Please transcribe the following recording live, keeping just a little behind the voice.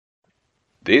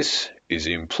This is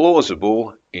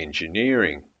implausible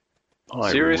engineering.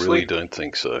 I Seriously? really don't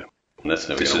think so. That's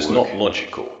never This gonna is work. not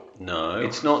logical. No.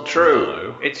 It's not true.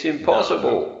 No. It's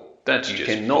impossible. No. That's You just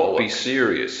cannot be bollocks.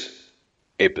 serious.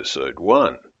 Episode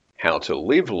 1. How to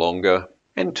live longer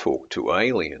and talk to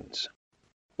aliens.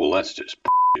 Well, that's just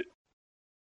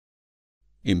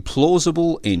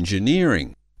Implausible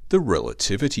engineering, the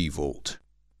relativity vault.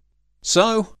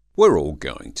 So, we're all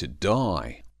going to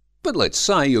die. But let's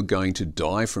say you're going to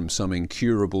die from some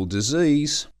incurable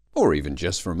disease, or even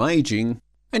just from aging,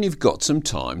 and you've got some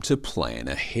time to plan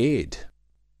ahead.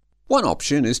 One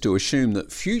option is to assume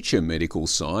that future medical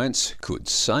science could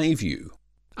save you.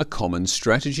 A common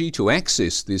strategy to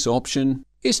access this option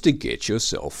is to get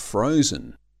yourself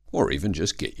frozen, or even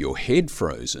just get your head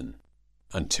frozen,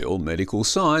 until medical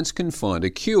science can find a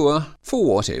cure for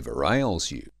whatever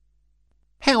ails you.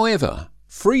 However,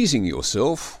 freezing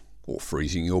yourself, or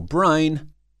freezing your brain,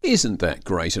 isn't that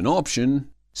great an option,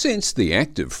 since the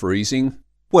act of freezing,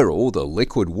 where all the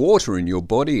liquid water in your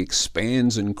body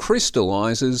expands and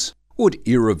crystallizes, would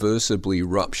irreversibly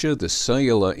rupture the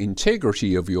cellular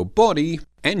integrity of your body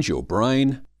and your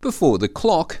brain before the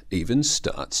clock even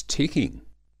starts ticking.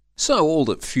 So all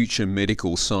that future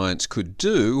medical science could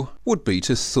do would be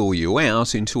to thaw you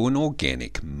out into an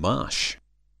organic mush.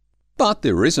 But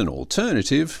there is an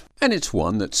alternative, and it's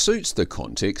one that suits the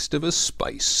context of a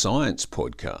space science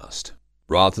podcast.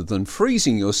 Rather than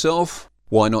freezing yourself,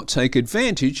 why not take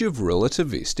advantage of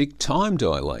relativistic time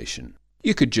dilation?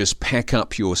 You could just pack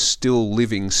up your still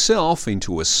living self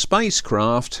into a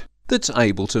spacecraft that's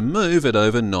able to move at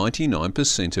over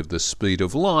 99% of the speed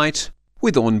of light,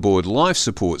 with onboard life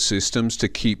support systems to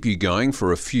keep you going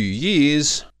for a few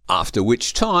years, after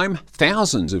which time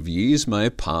thousands of years may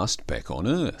have passed back on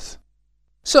Earth.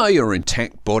 So your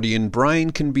intact body and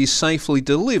brain can be safely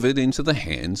delivered into the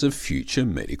hands of future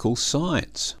medical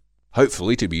science,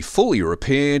 hopefully to be fully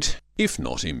repaired, if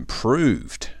not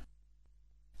improved.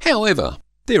 However,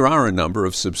 there are a number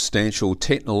of substantial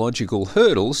technological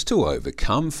hurdles to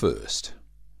overcome first.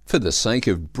 For the sake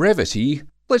of brevity,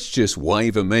 let's just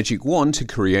wave a magic wand to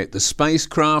create the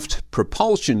spacecraft,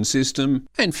 propulsion system,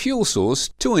 and fuel source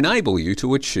to enable you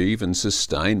to achieve and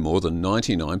sustain more than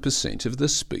 99% of the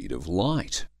speed of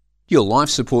light. Your life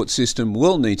support system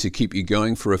will need to keep you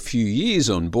going for a few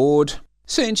years on board,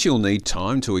 since you'll need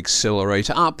time to accelerate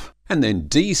up and then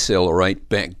decelerate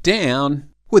back down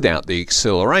without the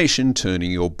acceleration turning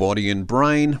your body and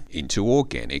brain into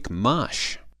organic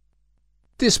mush.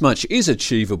 This much is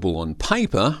achievable on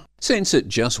paper, since at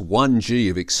just 1 g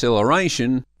of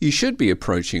acceleration, you should be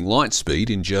approaching light speed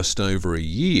in just over a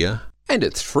year, and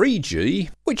at 3 g,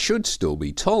 which should still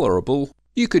be tolerable,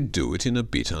 you could do it in a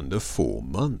bit under 4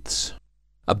 months.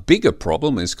 A bigger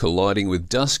problem is colliding with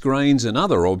dust grains and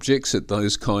other objects at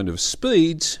those kind of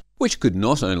speeds, which could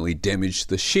not only damage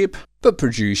the ship, but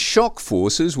produce shock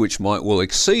forces which might well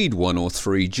exceed 1 or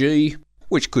 3 g,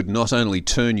 which could not only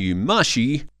turn you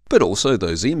mushy, but also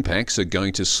those impacts are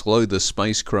going to slow the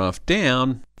spacecraft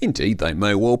down. Indeed, they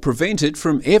may well prevent it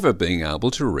from ever being able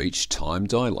to reach time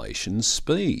dilation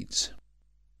speeds.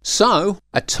 So,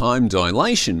 a time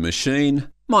dilation machine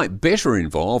might better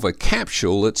involve a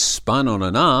capsule that's spun on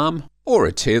an arm or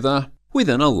a tether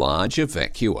within a large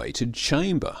evacuated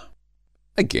chamber.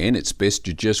 Again, it's best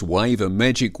to just wave a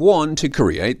magic wand to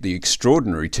create the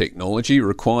extraordinary technology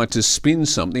required to spin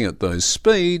something at those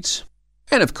speeds.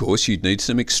 And of course, you'd need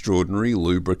some extraordinary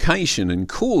lubrication and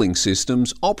cooling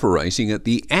systems operating at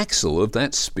the axle of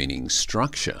that spinning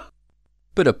structure.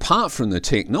 But apart from the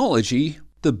technology,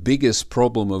 the biggest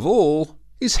problem of all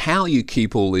is how you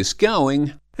keep all this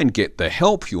going and get the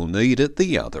help you'll need at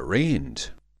the other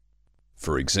end.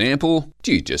 For example,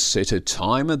 do you just set a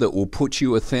timer that will put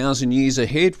you 1,000 years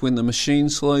ahead when the machine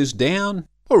slows down?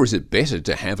 Or is it better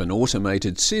to have an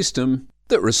automated system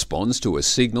that responds to a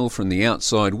signal from the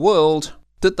outside world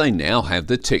that they now have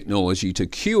the technology to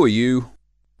cure you?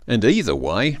 And either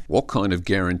way, what kind of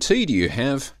guarantee do you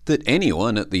have that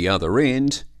anyone at the other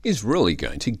end is really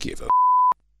going to give a f***?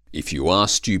 If you are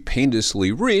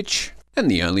stupendously rich, and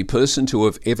the only person to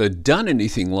have ever done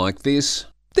anything like this,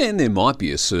 then there might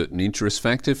be a certain interest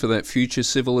factor for that future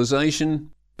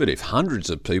civilization. But if hundreds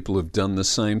of people have done the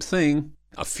same thing,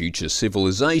 a future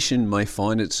civilization may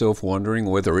find itself wondering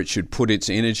whether it should put its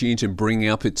energy into bringing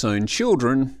up its own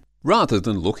children, rather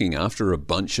than looking after a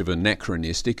bunch of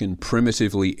anachronistic and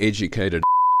primitively educated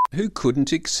who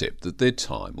couldn't accept that their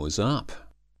time was up.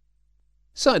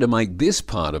 So to make this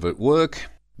part of it work,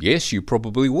 yes, you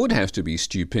probably would have to be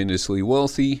stupendously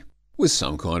wealthy, with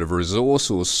some kind of resource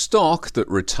or stock that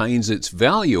retains its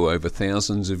value over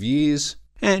thousands of years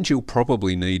and you'll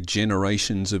probably need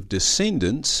generations of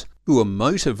descendants who are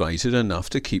motivated enough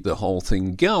to keep the whole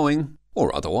thing going,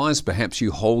 or otherwise perhaps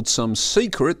you hold some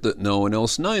secret that no one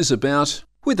else knows about,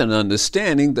 with an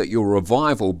understanding that your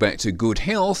revival back to good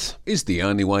health is the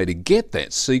only way to get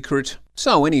that secret,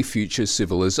 so any future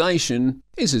civilization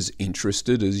is as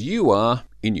interested as you are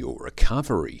in your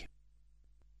recovery.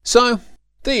 So,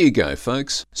 there you go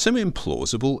folks, some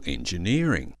implausible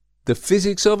engineering. The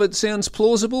physics of it sounds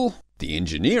plausible, the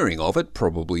engineering of it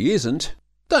probably isn't,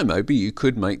 though maybe you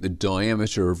could make the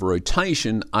diameter of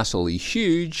rotation utterly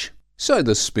huge, so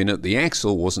the spin at the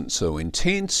axle wasn't so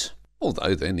intense,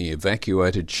 although then the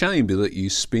evacuated chamber that you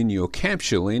spin your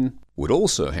capsule in would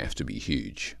also have to be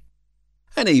huge.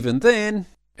 And even then,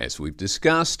 as we've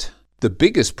discussed, the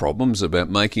biggest problems about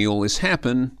making all this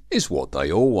happen is what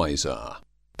they always are: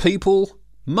 people,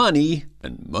 money,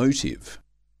 and motive.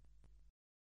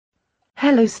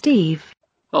 Hello, Steve.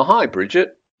 Oh, hi,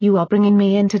 Bridget. You are bringing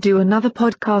me in to do another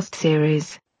podcast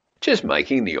series. Just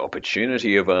making the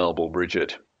opportunity available,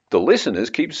 Bridget. The listeners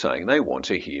keep saying they want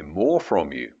to hear more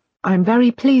from you. I'm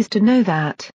very pleased to know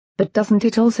that, but doesn't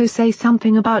it also say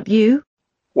something about you?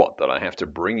 What, that I have to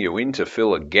bring you in to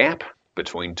fill a gap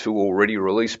between two already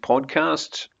released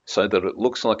podcasts so that it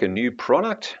looks like a new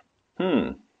product?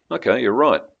 Okay, you're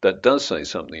right. That does say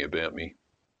something about me.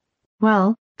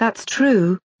 Well, that's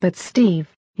true, but Steve,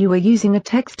 you are using a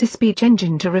text-to-speech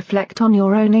engine to reflect on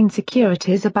your own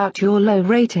insecurities about your low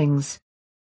ratings.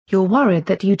 You're worried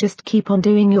that you just keep on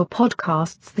doing your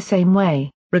podcasts the same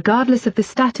way, regardless of the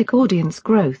static audience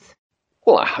growth.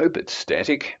 Well, I hope it's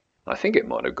static. I think it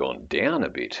might have gone down a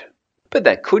bit. But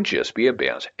that could just be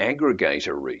about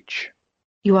aggregator reach.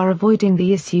 You are avoiding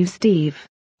the issue, Steve.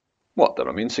 What, that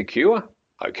I'm insecure?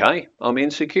 Okay, I'm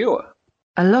insecure.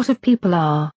 A lot of people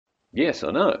are. Yes,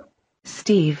 I know.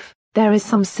 Steve, there is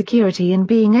some security in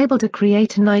being able to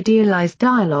create an idealized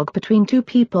dialogue between two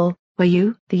people, where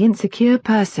you, the insecure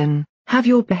person, have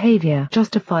your behavior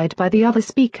justified by the other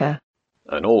speaker.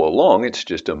 And all along it's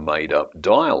just a made-up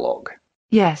dialogue.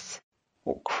 Yes.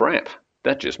 Well, crap.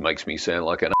 That just makes me sound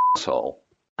like an asshole.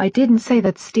 I didn't say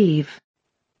that, Steve.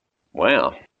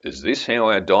 Wow. Is this how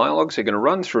our dialogues are going to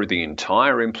run through the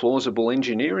entire Implausible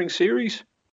Engineering series?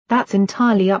 That's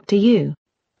entirely up to you.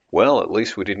 Well, at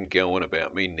least we didn't go on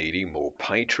about me needing more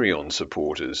Patreon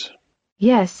supporters.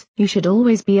 Yes, you should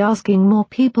always be asking more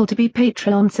people to be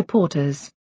Patreon supporters.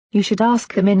 You should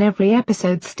ask them in every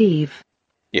episode, Steve.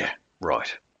 Yeah,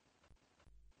 right.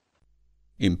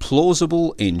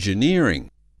 Implausible engineering,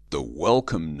 the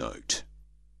welcome note.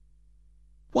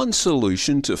 One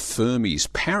solution to Fermi's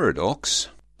paradox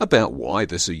about why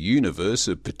there's a universe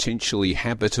of potentially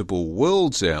habitable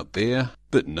worlds out there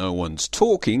but no one's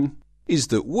talking is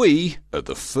that we are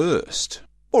the first,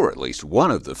 or at least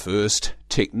one of the first,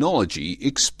 technology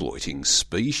exploiting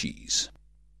species.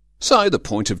 So the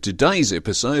point of today's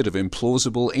episode of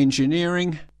Implausible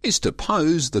Engineering is to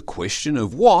pose the question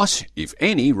of what, if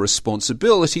any,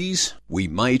 responsibilities we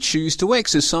may choose to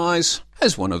exercise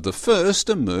as one of the first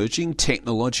emerging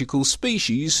technological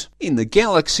species in the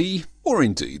galaxy or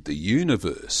indeed the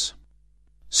universe.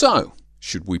 So,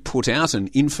 should we put out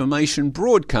an information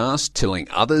broadcast telling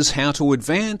others how to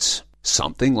advance?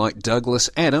 Something like Douglas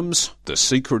Adams' "The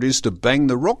secret is to bang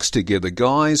the rocks together,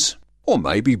 guys." Or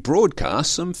maybe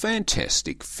broadcast some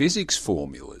fantastic physics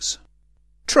formulas.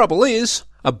 Trouble is,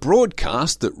 a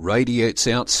broadcast that radiates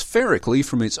out spherically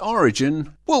from its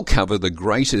origin will cover the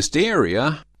greatest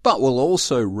area, but will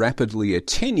also rapidly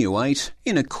attenuate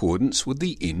in accordance with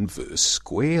the inverse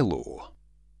square law.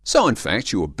 So in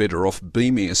fact you are better off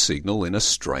beaming a signal in a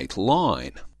straight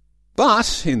line.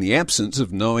 But in the absence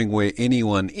of knowing where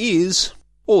anyone is,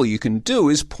 all you can do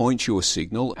is point your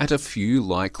signal at a few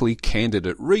likely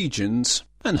candidate regions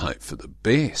and hope for the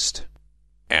best.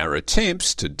 Our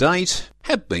attempts to date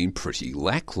have been pretty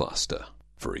lackluster.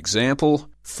 For example,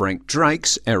 Frank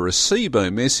Drake's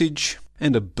Arecibo message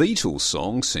and a Beatles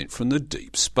song sent from the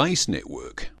Deep Space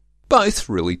Network. Both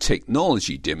really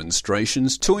technology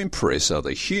demonstrations to impress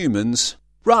other humans,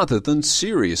 rather than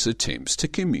serious attempts to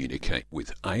communicate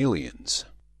with aliens.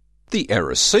 The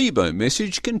Arecibo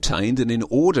message contained an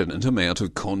inordinate amount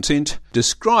of content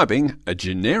describing a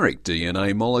generic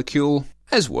DNA molecule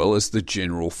as well as the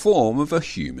general form of a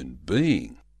human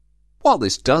being. While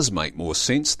this does make more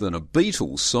sense than a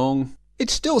Beatles song, it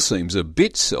still seems a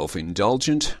bit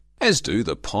self-indulgent, as do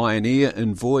the Pioneer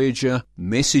and Voyager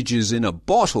messages in a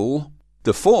bottle,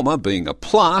 the former being a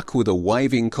plaque with a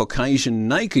waving Caucasian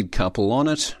naked couple on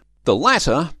it, the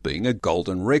latter being a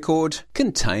golden record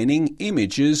containing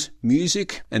images,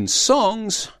 music and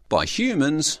songs by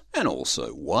humans and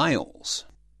also whales.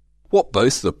 what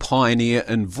both the Pioneer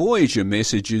and Voyager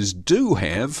messages do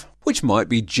have, which might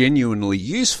be genuinely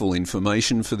useful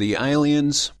information for the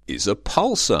aliens, is a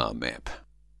pulsar map.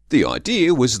 The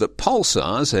idea was that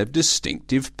pulsars have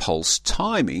distinctive pulse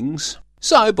timings,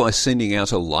 so by sending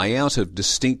out a layout of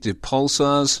distinctive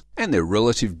pulsars and their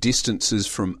relative distances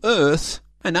from Earth,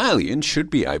 an alien should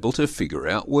be able to figure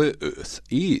out where Earth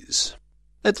is.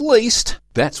 At least,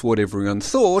 that's what everyone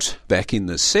thought back in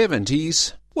the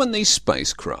 70s when these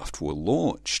spacecraft were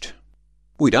launched.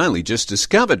 We'd only just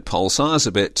discovered pulsars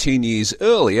about 10 years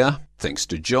earlier, thanks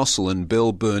to Jocelyn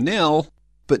Bell Burnell,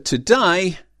 but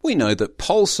today we know that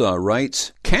pulsar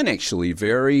rates can actually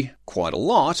vary quite a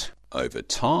lot over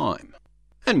time.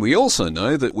 And we also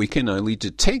know that we can only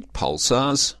detect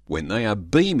pulsars when they are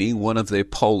beaming one of their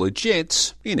polar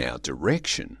jets in our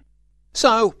direction.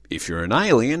 So, if you're an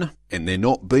alien and they're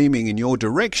not beaming in your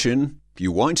direction,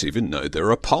 you won't even know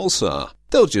they're a pulsar.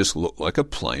 They'll just look like a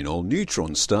plain old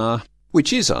neutron star,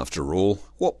 which is, after all,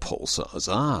 what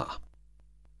pulsars are.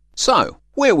 So,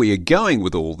 where we are going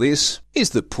with all this is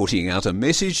that putting out a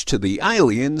message to the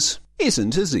aliens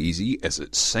isn't as easy as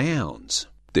it sounds.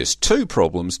 There's two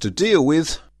problems to deal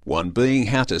with, one being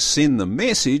how to send the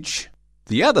message,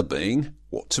 the other being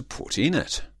what to put in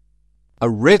it. A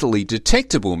readily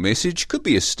detectable message could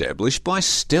be established by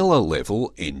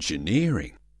stellar-level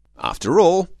engineering. After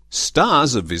all,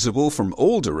 stars are visible from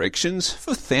all directions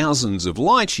for thousands of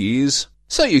light years,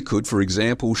 so you could, for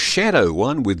example, shadow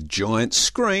one with giant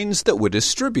screens that were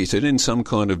distributed in some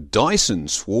kind of Dyson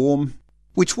swarm,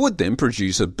 which would then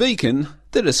produce a beacon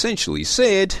that essentially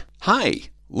said, "Hey,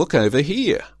 look over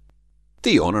here."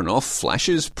 The on and off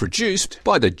flashes produced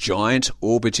by the giant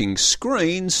orbiting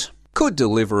screens could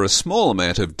deliver a small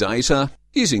amount of data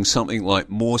using something like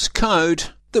Morse code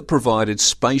that provided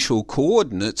spatial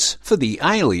coordinates for the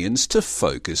aliens to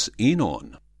focus in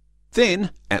on.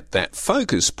 Then, at that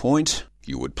focus point,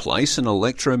 you would place an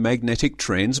electromagnetic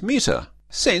transmitter,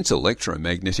 since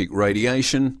electromagnetic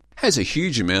radiation has a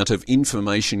huge amount of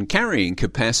information carrying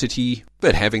capacity,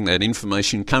 but having that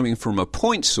information coming from a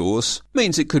point source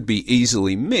means it could be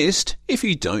easily missed if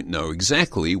you don't know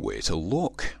exactly where to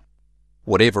look.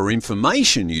 Whatever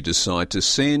information you decide to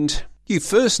send, you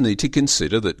first need to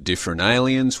consider that different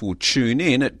aliens will tune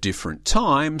in at different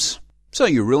times, so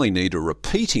you really need a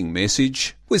repeating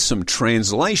message with some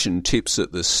translation tips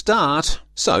at the start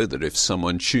so that if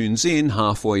someone tunes in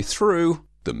halfway through,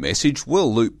 the message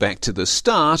will loop back to the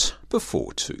start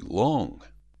before too long.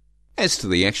 As to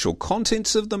the actual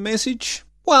contents of the message,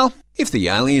 well, if the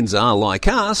aliens are like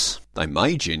us, they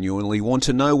may genuinely want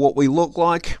to know what we look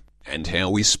like and how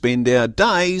we spend our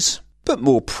days, but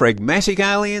more pragmatic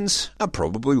aliens are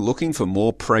probably looking for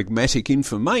more pragmatic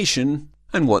information,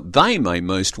 and what they may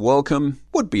most welcome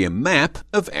would be a map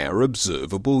of our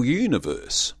observable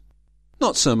universe.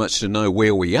 Not so much to know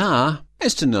where we are,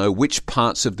 as to know which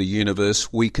parts of the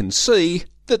universe we can see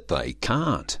that they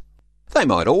can't. They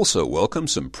might also welcome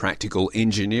some practical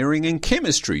engineering and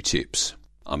chemistry tips.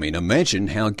 I mean, imagine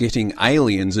how getting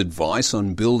aliens advice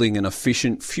on building an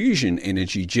efficient fusion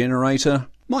energy generator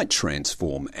might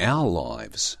transform our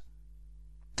lives.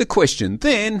 The question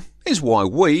then is why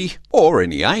we, or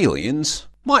any aliens,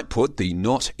 might put the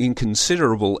not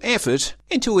inconsiderable effort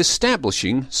into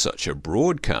establishing such a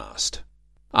broadcast.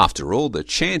 After all, the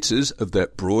chances of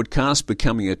that broadcast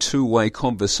becoming a two-way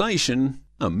conversation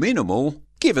are minimal,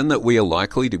 given that we are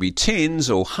likely to be tens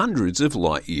or hundreds of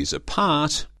light years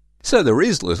apart, so there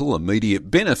is little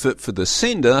immediate benefit for the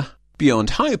sender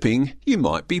beyond hoping you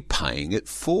might be paying it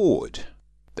forward.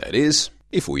 That is,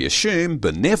 if we assume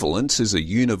benevolence is a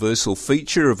universal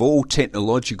feature of all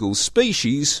technological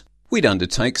species, we'd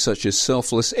undertake such a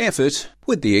selfless effort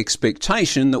with the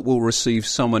expectation that we'll receive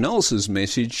someone else's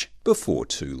message before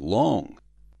too long.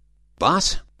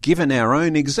 But, given our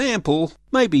own example,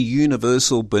 maybe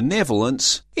universal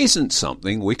benevolence isn't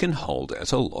something we can hold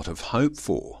out a lot of hope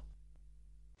for.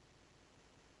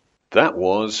 That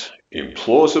was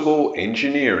Implausible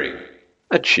Engineering,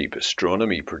 a cheap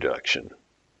astronomy production.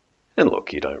 And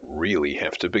look, you don't really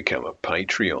have to become a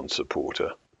Patreon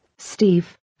supporter.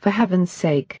 Steve, for heaven's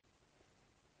sake,